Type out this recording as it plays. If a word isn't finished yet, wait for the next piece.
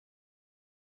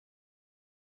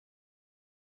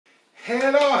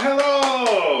Hello,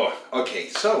 hello! Okay,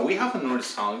 so we have another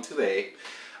song today.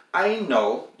 I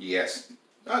know, yes,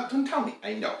 don't tell me,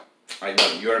 I know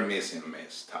you're missing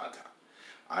Miss Tata.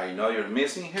 I know you're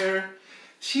missing her.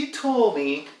 She told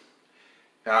me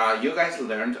you guys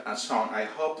learned a song. I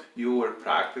hope you were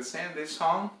practicing this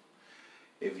song.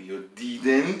 If you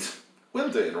didn't, we'll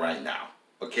do it right now,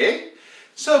 okay?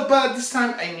 So, but this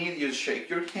time I need you to shake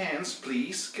your hands,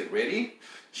 please. Get ready.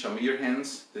 Show me your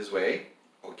hands this way.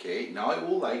 Okay, now I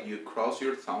would like you cross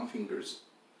your thumb fingers.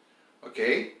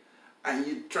 Okay? And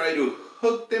you try to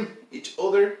hook them each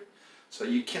other so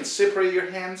you can separate your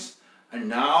hands. And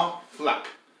now flap.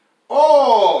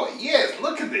 Oh, yes,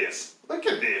 look at this. Look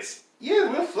at this. Yes,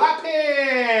 we're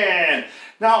flapping.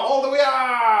 Now all the way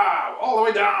up, all the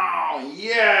way down.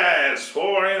 Yes,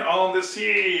 soaring on the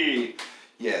sea.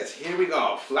 Yes, here we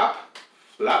go. Flap,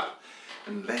 flap,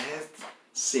 and let's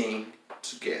sing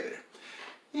together.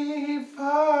 If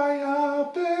I a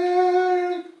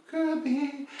bird could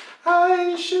be,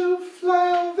 I should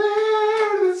fly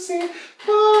over the sea,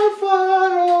 far,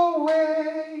 far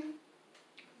away.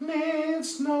 Mid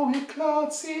snowy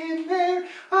clouds in there,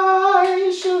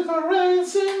 I should go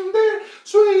racing there,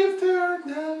 swifter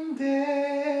than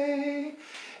day.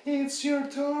 It's your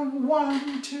turn,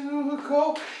 one to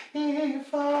go.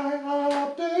 If I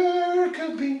a bird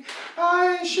could be,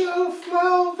 I should fly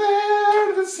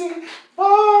over the sea,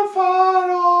 far,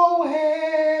 far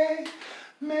away.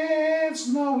 Mid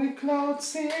snowy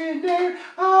clouds in there,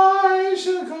 I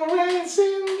should go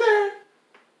racing there,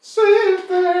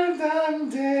 swifter than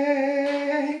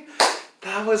day.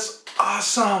 That was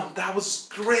awesome. That was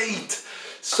great.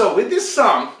 So with this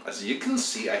song, as you can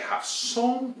see, I have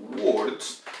some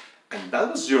words, and that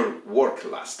was your work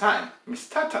last time. Miss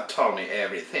Tata told me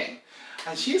everything,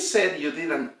 and she said you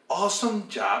did an awesome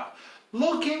job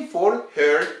looking for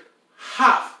her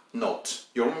half note.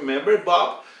 You remember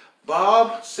Bob?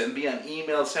 Bob sent me an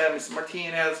email saying, Mr.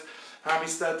 Martinez,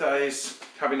 Miss Tata is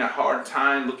having a hard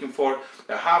time looking for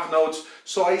the half notes.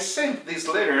 So I sent this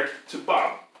letter to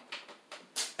Bob,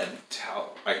 and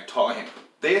I told him,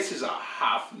 this is a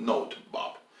half note,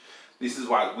 Bob. This is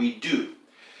what we do.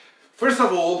 First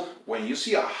of all, when you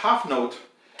see a half note,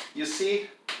 you see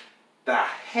the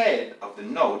head of the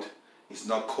note is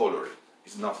not colored,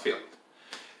 it's not filled.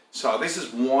 So this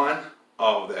is one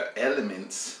of the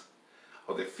elements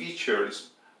of the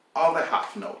features of the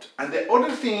half note. And the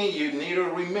other thing you need to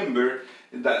remember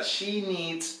is that she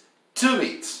needs 2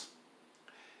 beats.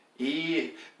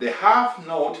 The half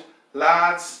note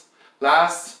lasts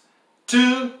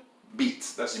 2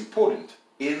 beats. That's important.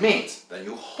 It means that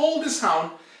you hold the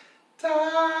sound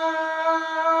down,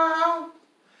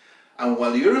 and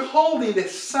while you're holding the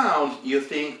sound, you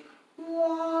think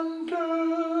 1,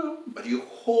 2, but you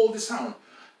hold the sound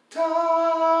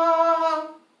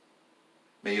down.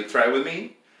 May you try with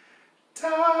me?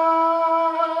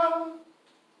 Down.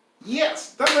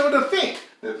 Yes, that's another thing.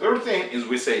 The third thing is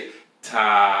we say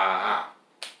ta.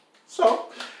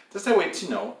 So that's a way to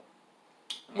know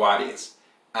what is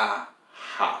a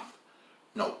half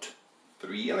note.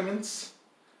 3 elements,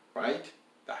 right?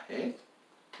 The head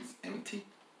is empty.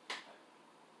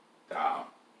 Down,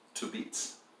 2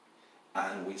 beats,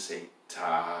 and we say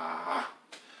ta.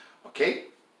 Okay?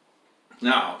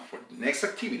 Now for the next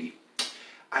activity,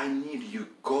 I need you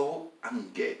go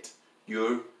and get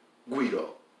your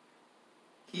Guiro.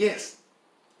 Yes,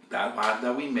 that one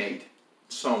that we made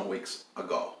some weeks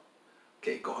ago.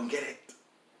 Okay, go and get it.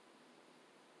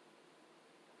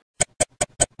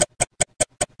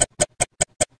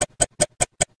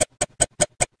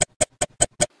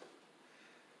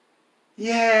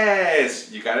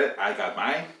 Yes, you got it. I got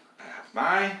mine. I have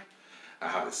mine. I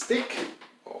have a stick.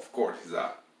 Of course, it's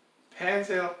a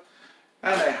pencil.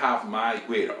 And I have my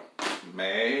Guiro,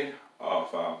 made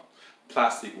of a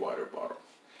plastic water bottle.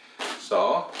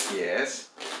 So,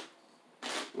 yes,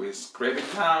 we scrape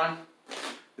it down,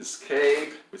 we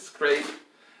scrape.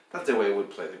 That's the way we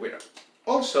play the Guiro.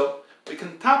 Also, we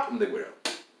can tap on the Guiro.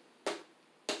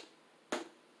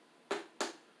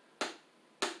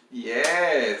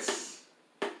 Yes!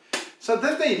 So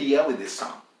that's the idea with this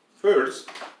song. First,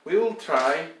 we will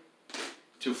try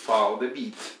to follow the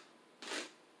beat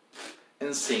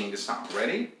and sing the song.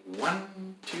 Ready?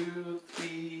 1, 2,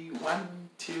 3, 1,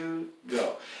 2,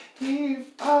 go. If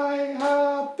I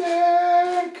a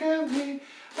bird could be,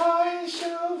 I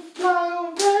shall fly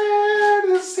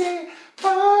over the sea,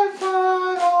 far,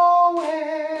 far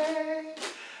away.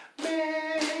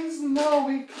 There's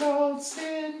snowy clouds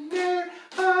in there,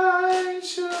 I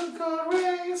should go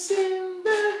racing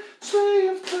there,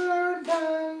 swifter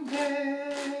than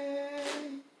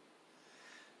day.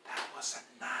 That was a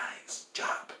nice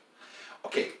job.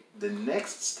 the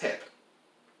next step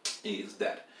is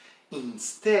that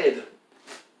instead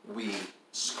we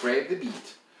scrape the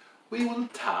beat, we will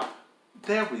tap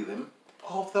the rhythm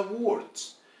of the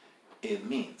words. It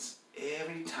means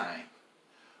every time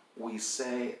we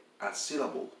say a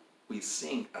syllable, we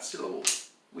sing a syllable,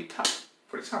 we tap.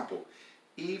 For example,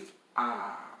 if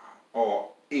I, or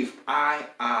if I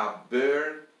a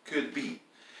bird could be.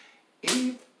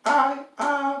 If I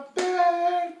a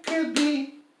bird could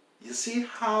be. You see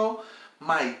how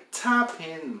my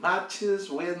tapping matches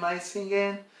with my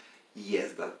singing?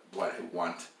 Yes, that's what I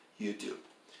want you to do.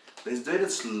 Let's do it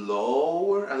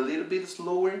slower, a little bit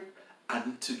slower,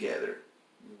 and together.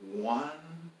 1,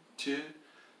 2,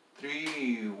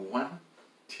 3, 1,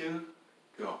 2,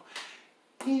 go.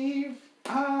 If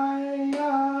I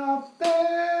a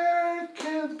bird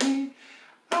could be,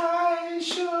 I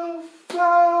should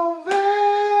fly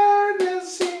over the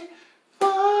sea,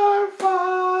 far,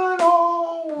 far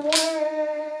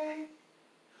away.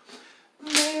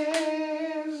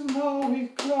 There's no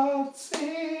clouds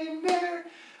in there,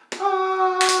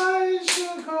 I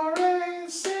should go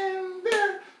racing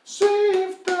there,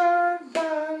 swifter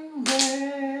than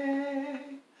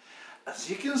they. As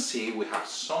you can see, we have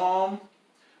some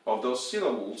of those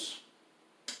syllables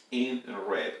in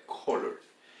red color.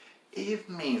 It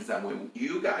means that when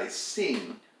you guys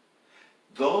sing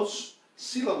those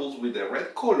syllables with the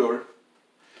red color,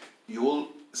 you will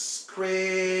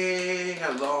scrape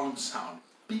a long sound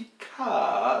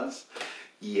because,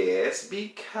 yes,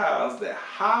 because the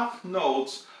half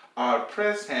notes are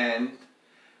present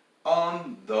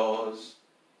on those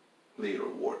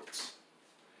little words.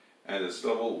 And the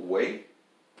syllable way,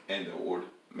 and the word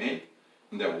me,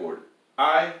 and the word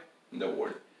I, and the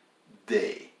word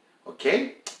they.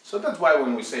 Okay? So that's why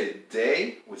when we say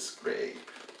they, we scrape.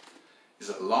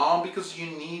 It's long because you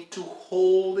need to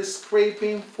hold the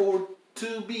scraping for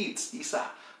 2 beats. It's a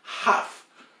half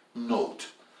note.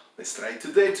 Let's try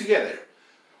today together.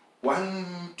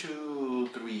 1, 2,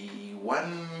 3,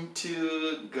 1,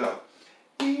 2, go.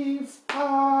 If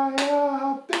I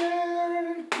a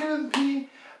bird could be,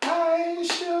 I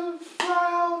should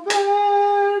fly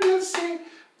over the sea,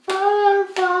 far,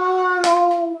 far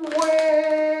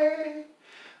away.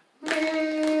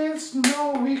 With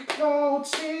snowy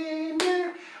clouds in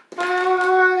there,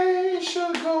 I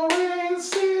should go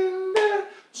racing there,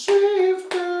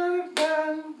 swifter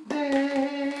than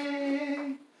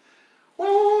they.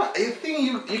 Well, I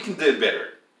think you can do it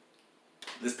better.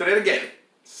 Let's try it again.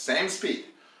 Same speed.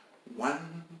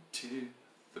 1, 2,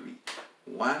 3.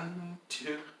 1,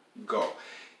 2, go.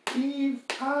 If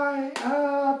I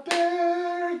a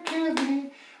bird could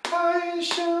be, I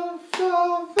should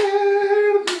fly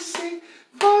over the sea,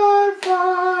 far,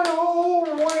 far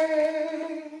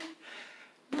away.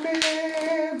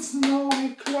 With snowy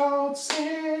clouds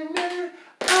in there,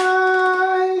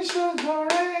 I should go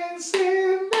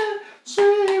racing there,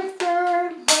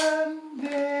 swifter than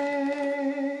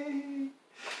they.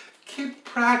 Keep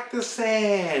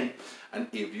practicing, and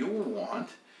if you want,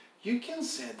 you can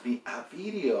send me a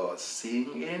video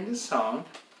singing the song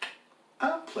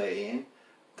and playing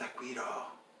the Guiro.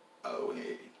 Oh,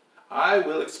 hey. I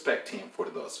will expect him for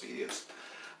those videos.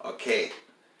 Okay,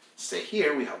 stay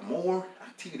here. We have more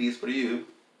activities for you.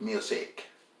 Music.